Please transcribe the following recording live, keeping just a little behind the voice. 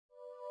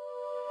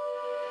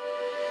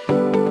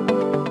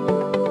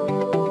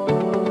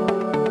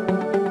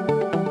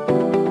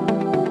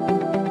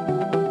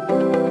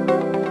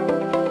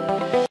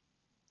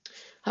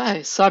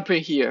Hi, Cyprien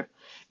here,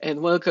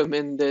 and welcome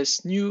in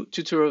this new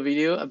tutorial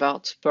video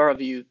about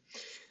Paraview.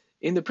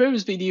 In the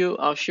previous video,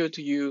 I'll show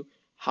to you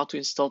how to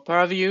install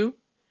Paraview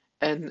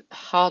and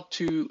how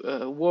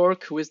to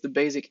work with the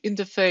basic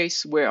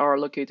interface, where are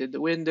located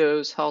the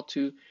windows, how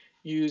to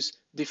use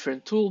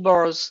different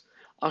toolbars.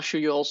 I'll show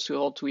you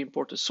also how to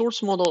import a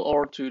source model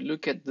or to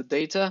look at the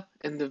data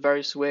and the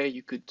various way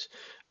you could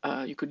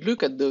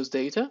look at those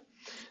data.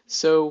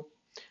 So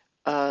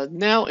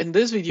now in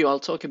this video,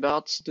 I'll talk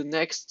about the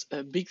next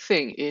big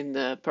thing in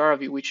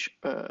Paraview, which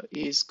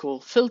is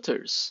called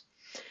filters.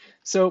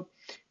 So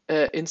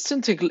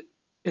instinctively,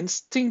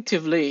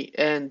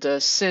 and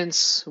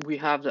since we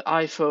have the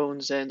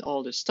iPhones and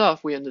all this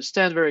stuff, we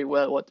understand very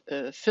well what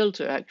a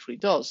filter actually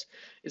does.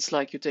 It's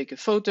like you take a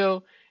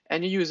photo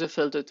and you use a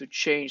filter to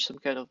change some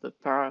kind of the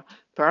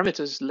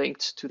parameters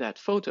linked to that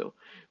photo.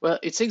 Well,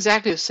 it's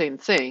exactly the same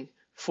thing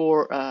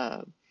for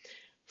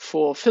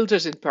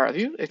filters in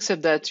Paraview,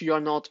 except that you are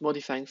not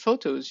modifying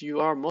photos, you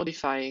are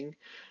modifying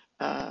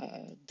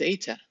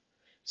data.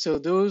 So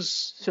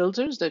those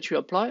filters that you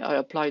apply are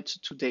applied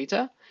to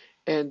data,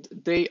 and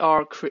they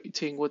are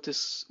creating what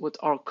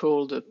are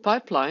called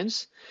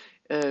pipelines,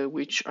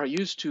 which are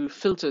used to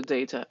filter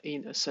data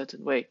in a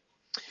certain way.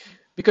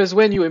 Because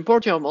when you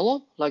import your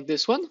model, like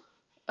this one,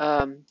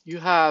 you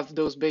have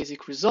those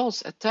basic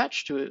results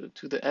attached to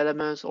the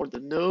elements or the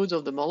nodes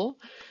of the model.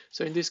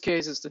 So in this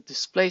case, it's the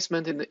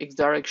displacement in the x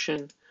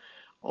direction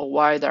or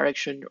y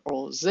direction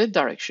or z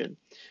direction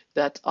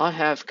that I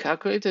have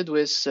calculated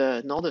with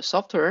another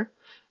software.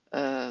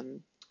 So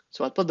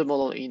I'll put the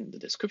model in the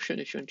description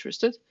if you're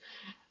interested.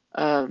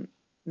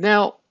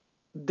 Now,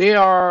 there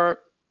are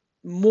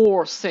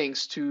more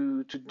things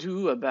to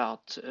do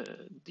about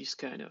this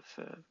kind of,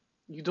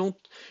 you don't,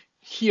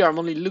 here I'm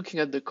only looking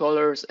at the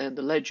colors and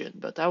the legend,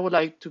 but I would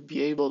like to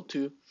be able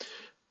to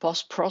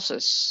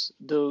post-process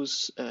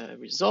those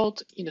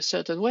results in a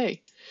certain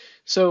way.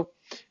 So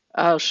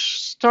I'll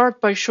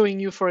start by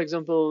showing you, for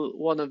example,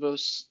 one of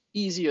those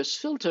easiest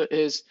filter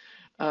is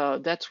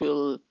that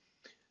will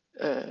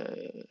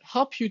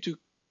help you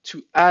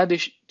to add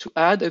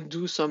and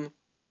do some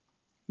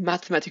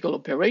mathematical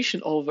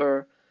operation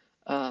over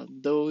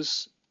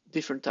those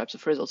different types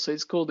of results. So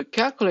it's called the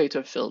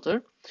calculator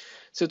filter.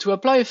 So to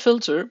apply a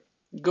filter,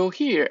 go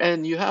here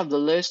and you have the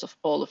list of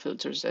all the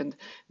filters, and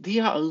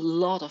there are a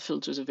lot of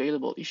filters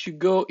available. If you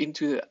go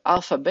into the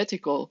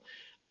alphabetical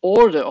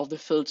order of the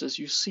filters,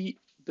 you see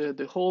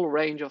the whole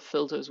range of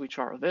filters which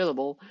are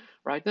available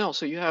right now.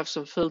 So you have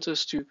some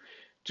filters to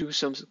do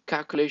some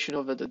calculation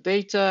over the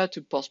data,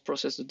 to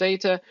post-process the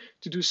data,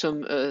 to do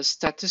some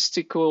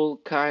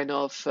statistical kind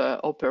of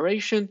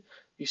operation.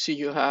 You see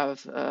you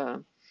have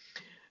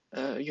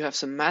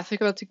some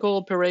mathematical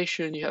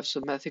operation, you have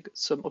some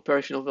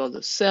operation over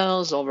the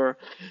cells, over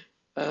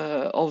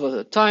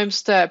the time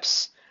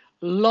steps.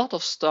 A lot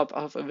of stuff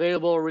are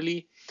available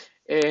really,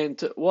 and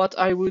what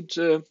I would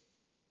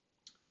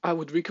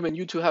recommend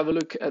you to have a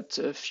look at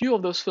a few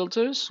of those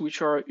filters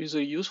which are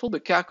usually useful. The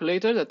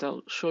calculator that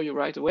I'll show you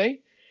right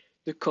away,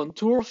 the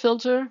contour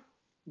filter,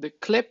 the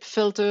clip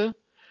filter,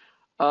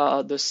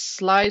 the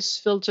slice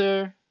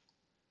filter,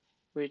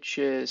 which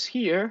is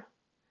here,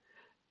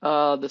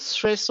 the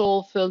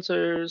threshold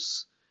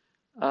filters.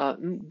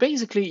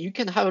 Basically, you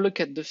can have a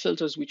look at the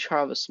filters which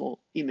have a small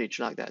image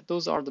like that.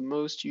 Those are the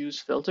most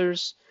used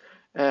filters,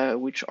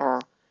 which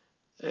are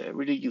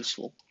really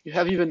useful. You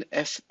have even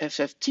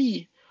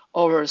FFT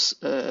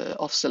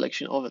of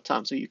selection over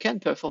time. So you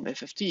can perform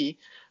FFT,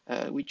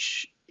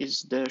 which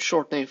is the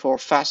short name for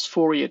fast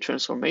Fourier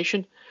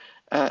transformation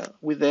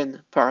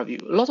within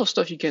Paraview. A lot of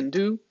stuff you can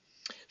do.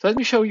 So let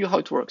me show you how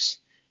it works.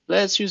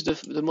 Let's use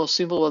the most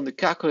simple one, the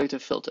calculator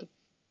filter.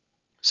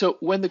 So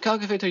when the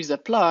calculator is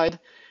applied,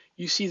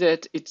 you see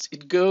that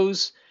it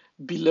goes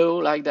below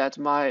like that,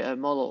 my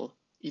model.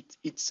 It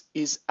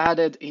is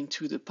added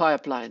into the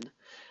pipeline.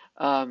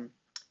 And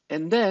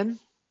then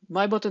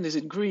my button is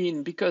in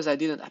green because I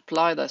didn't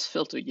apply that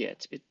filter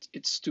yet.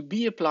 It's to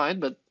be applied,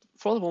 but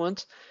for the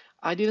moment,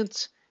 I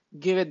didn't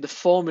give it the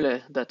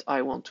formula that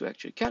I want to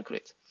actually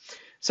calculate.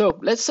 So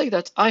let's say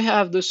that I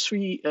have the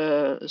three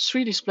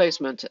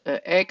displacement,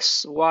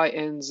 X, Y,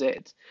 and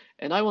Z,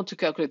 and I want to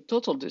calculate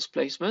total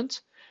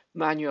displacement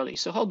manually.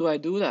 So how do I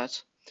do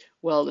that?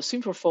 Well, the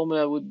simple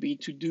formula would be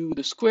to do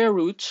the square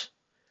root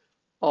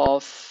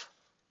of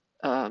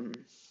the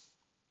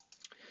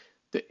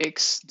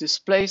X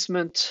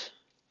displacement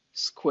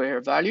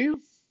square value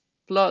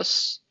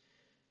plus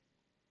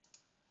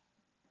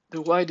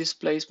the Y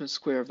displacement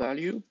square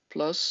value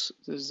plus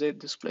the Z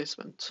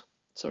displacement.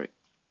 Sorry.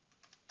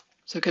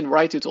 So I can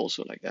write it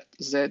also like that,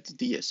 Z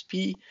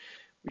DSP,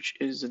 which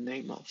is the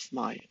name of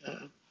my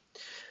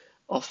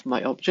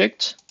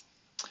object.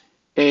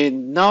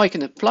 And now I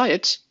can apply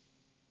it,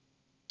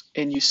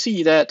 and you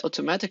see that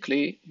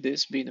automatically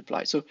this being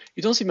applied. So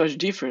you don't see much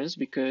difference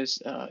because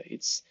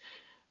it's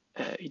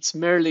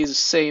merely the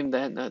same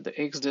than the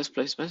X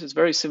displacement. It's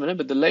very similar,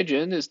 but the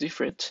legend is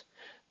different.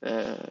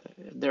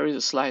 There is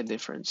a slight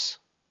difference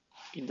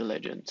in the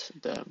legend.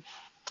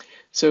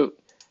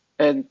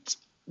 And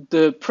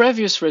the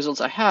previous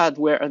results I had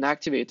were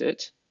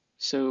unactivated.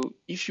 So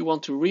if you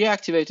want to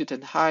reactivate it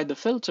and hide the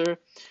filter, you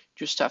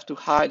just have to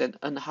hide and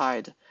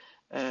unhide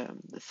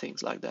the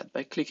things like that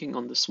by clicking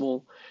on the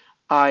small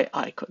eye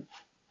icon.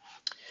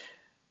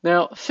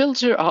 Now,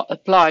 filters are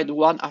applied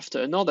one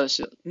after another.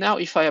 So now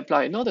if I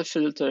apply another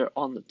filter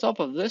on the top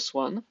of this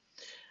one,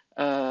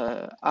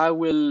 I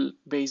will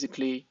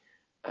basically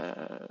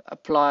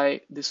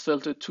apply this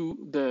filter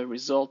to the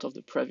result of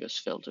the previous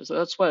filter. So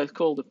that's why it's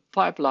called a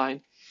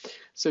pipeline.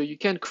 So you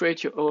can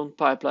create your own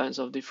pipelines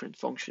of different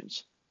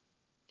functions.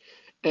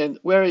 And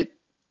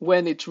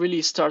when it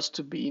really starts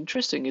to be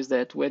interesting is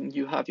that when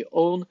you have your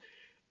own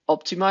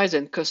optimized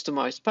and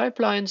customized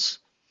pipelines,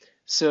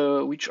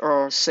 so which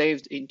are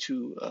saved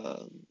into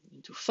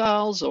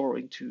files or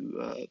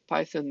into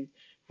Python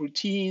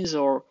routines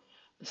or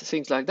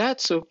things like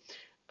that. So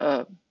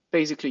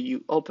basically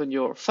you open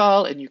your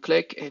file and you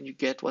click and you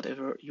get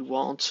whatever you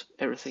want,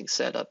 everything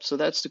set up. So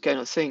that's the kind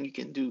of thing you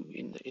can do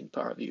in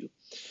Paraview.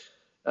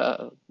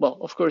 Well,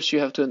 of course, you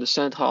have to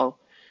understand how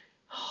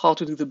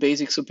to do the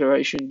basics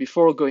operation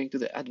before going to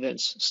the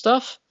advanced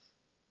stuff,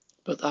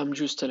 but I'm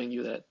just telling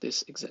you that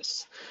this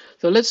exists.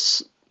 So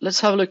let's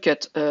have a look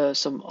at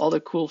some other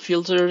cool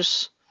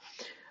filters.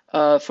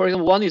 For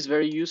example, one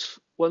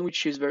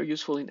which is very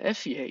useful in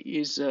FEA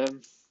is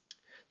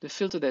the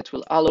filter that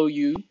will allow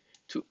you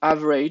to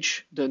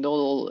average the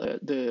nodal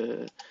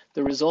the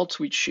result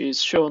which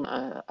is shown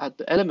at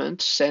the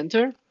element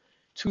center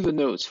to the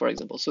nodes, for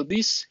example. So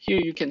this here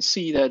you can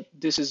see that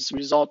this is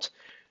result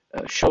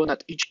shown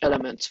at each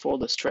element for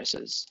the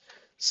stresses.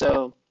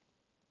 So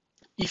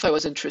if I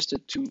was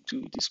interested to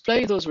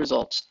display those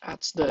results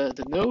at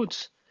the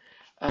nodes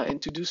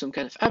and to do some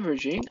kind of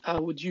averaging, I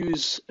would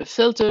use a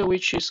filter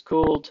which is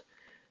called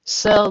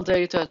cell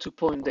data to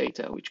point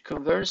data, which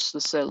converts the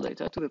cell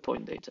data to the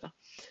point data.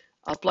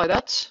 I'll apply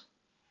that.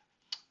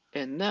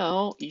 And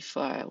now if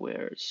I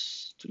were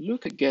to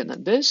look again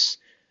at this,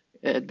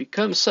 it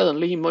becomes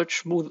suddenly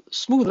much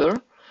smoother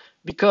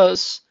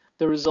because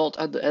the result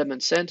at the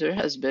element center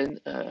has been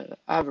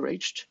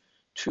averaged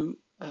to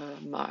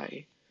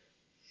my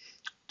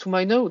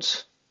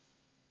nodes,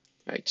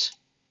 right?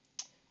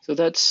 So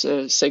that's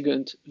a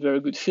second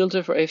very good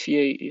filter for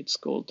FEA. It's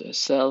called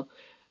cell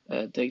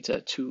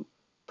data to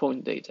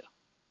point data.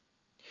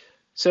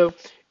 So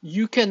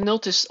you can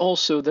notice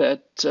also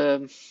that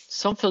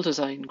some filters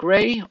are in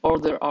gray,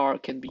 or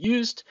can be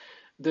used.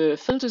 The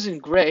filters in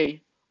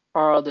gray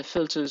are the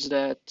filters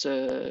that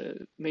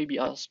maybe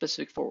are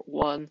specific for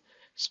one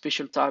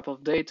special type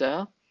of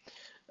data.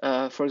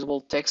 For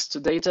example,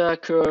 text data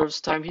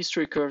curves, time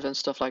history curves, and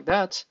stuff like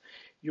that.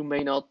 You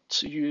may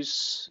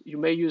use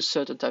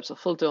certain types of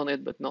filter on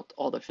it, but not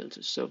other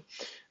filters. So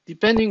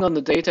depending on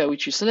the data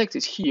which you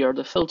selected here,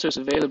 the filters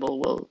available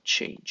will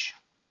change.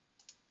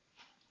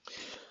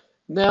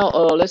 Now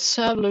let's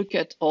have a look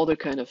at other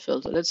kind of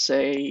filter. Let's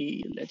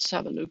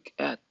have a look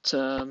at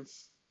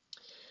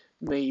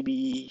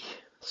maybe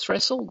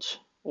threshold,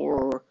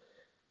 or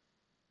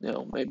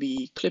no,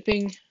 maybe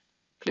clipping.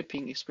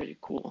 Clipping is pretty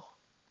cool.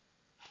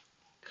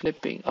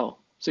 Clipping. Oh,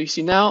 so you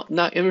see now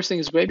everything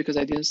is great because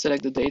I didn't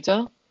select the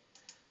data.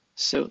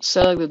 So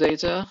select the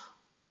data.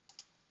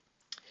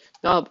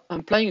 Now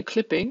I'm playing a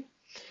clipping,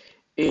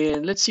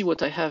 and let's see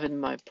what I have in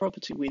my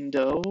property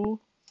window.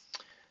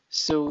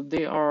 So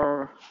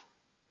there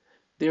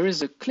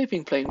is a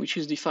clipping plane which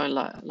is defined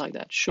like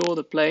that. Show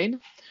the plane.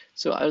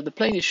 So the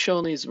plane is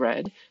shown is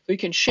red. So you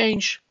can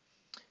change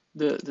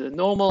the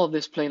normal of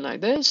this plane like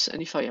this,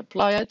 and if I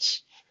apply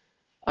it,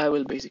 I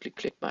will basically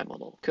clip my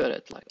model, cut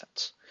it like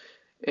that.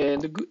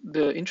 And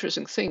the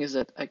interesting thing is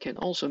that I can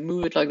also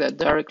move it like that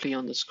directly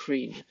on the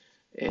screen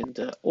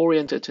and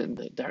orient it in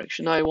the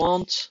direction I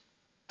want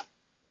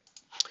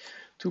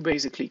to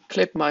basically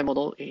clip my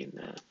model in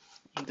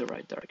the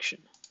right direction.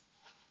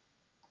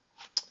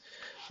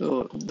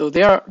 So though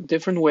there are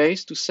different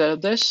ways to set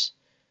up this.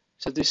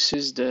 So this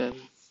is the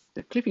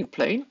clipping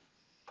plane.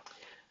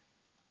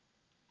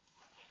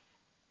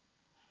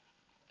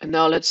 And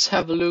now let's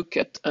have a look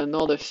at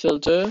another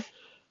filter.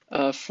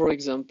 For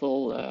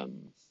example,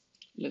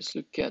 let's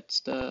look at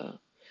the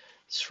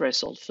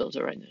threshold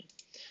filter right now.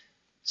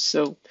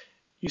 So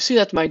you see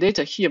that my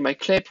data here, my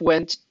clip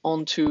went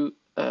onto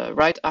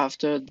right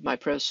after my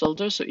previous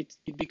filter, so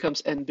it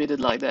becomes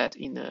embedded like that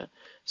in a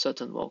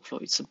certain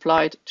workflow. It's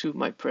applied to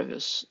my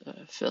previous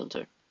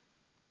filter.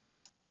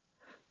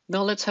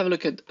 Now let's have a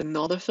look at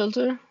another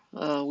filter,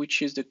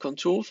 which is the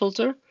contour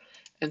filter.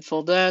 And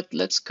for that,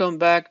 let's come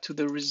back to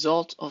the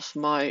result of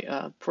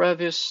my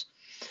previous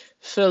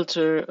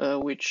filter,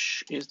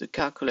 which is the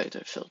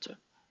calculator filter.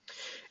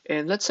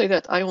 And let's say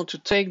that I want to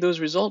take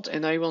those results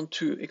and I want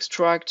to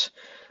extract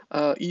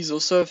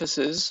ISO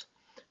surfaces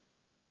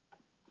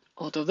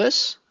out of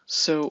this.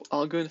 So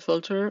I'll go and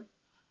filter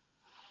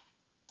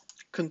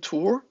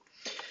contour,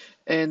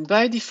 and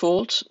by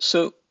default,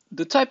 so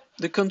the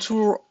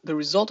contour, the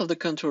result of the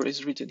contour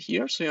is written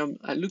here. So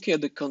I'm looking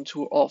at the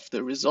contour of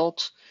the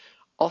result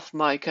of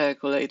my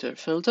calculator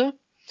filter,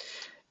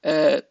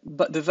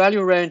 but the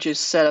value range is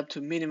set up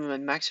to minimum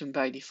and maximum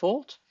by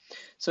default.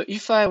 So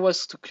if I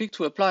was to click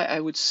to apply, I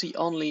would see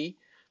only,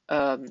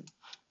 I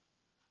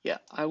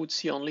would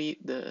see only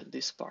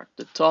this part,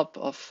 the top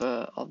of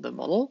the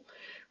model,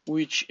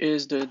 which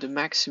is the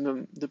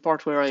maximum, the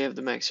part where I have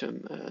the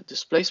maximum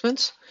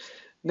displacement.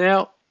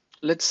 Now,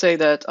 let's say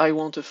that I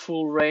want a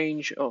full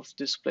range of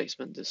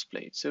displacement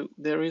displayed. So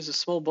there is a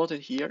small button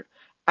here,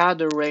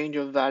 add a range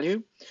of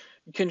value.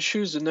 You can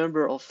choose the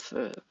number of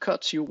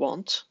cuts you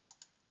want.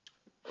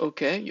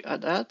 Okay, you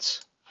add that.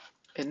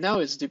 And now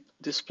it's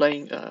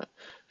displaying a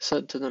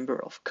certain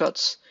number of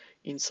cuts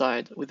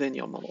inside within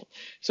your model.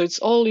 So it's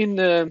all in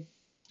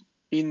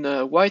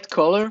white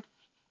color,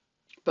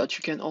 but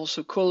you can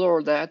also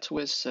color that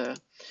with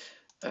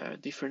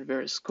different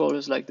various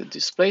colors like the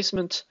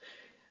displacement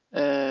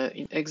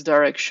in X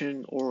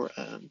direction or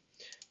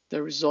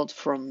the result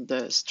from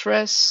the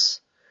stress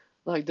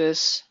like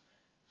this,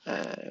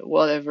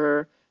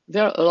 whatever.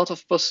 There are a lot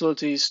of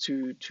possibilities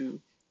to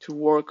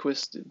work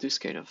with this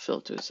kind of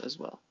filters as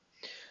well.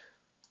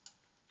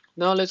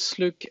 Now let's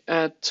look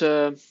at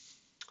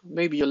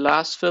maybe a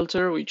last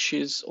filter, which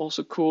is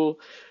also cool,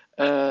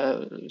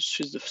 which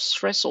is the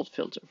threshold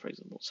filter, for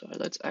example. So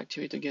let's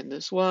activate again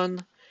this one,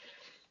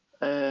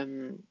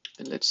 and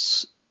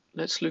let's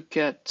look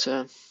at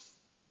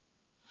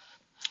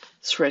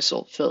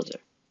threshold filter.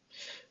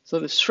 So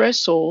the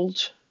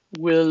threshold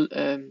will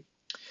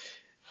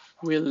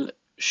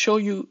show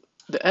you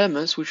the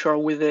elements which are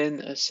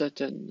within a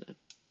certain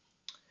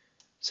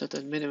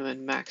minimum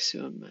and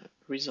maximum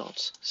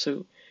results.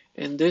 So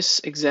in this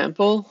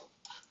example,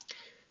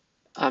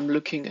 I'm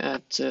looking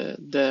at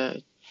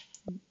the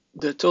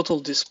total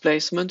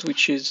displacement,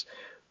 which is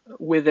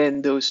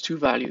within those two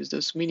values,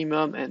 those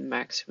minimum and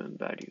maximum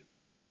value.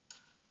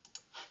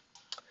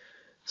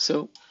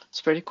 So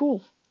it's pretty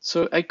cool.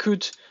 So I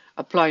could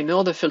apply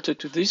another filter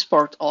to this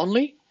part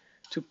only,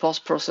 to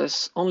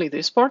post-process only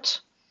this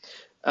part,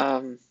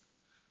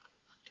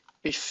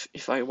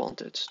 if I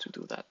wanted to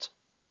do that.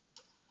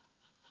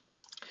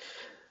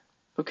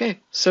 Okay,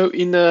 so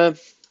in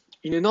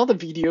another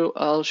video,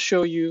 I'll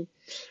show you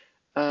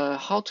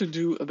how to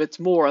do a bit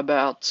more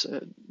about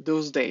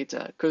those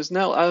data, because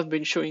now I've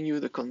been showing you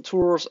the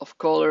contours of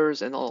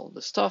colors and all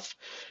the stuff,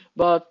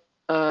 but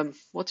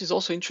what is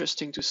also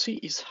interesting to see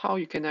is how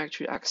you can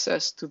actually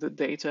access to the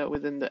data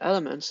within the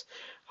elements.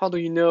 How do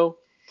you know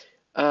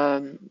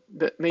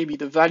that maybe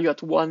the value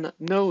at one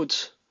node,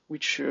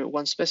 which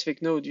one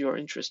specific node you're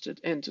interested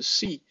in to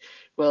see?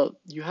 Well,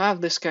 you have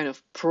this kind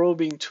of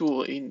probing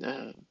tool in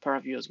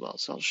Paraview as well.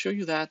 So I'll show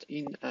you that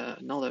in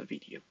another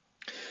video.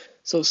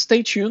 So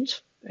stay tuned,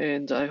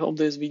 and I hope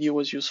this video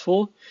was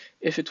useful.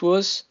 If it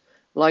was,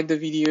 like the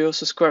video,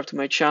 subscribe to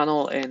my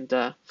channel, and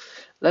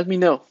let me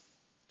know.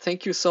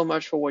 Thank you so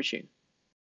much for watching.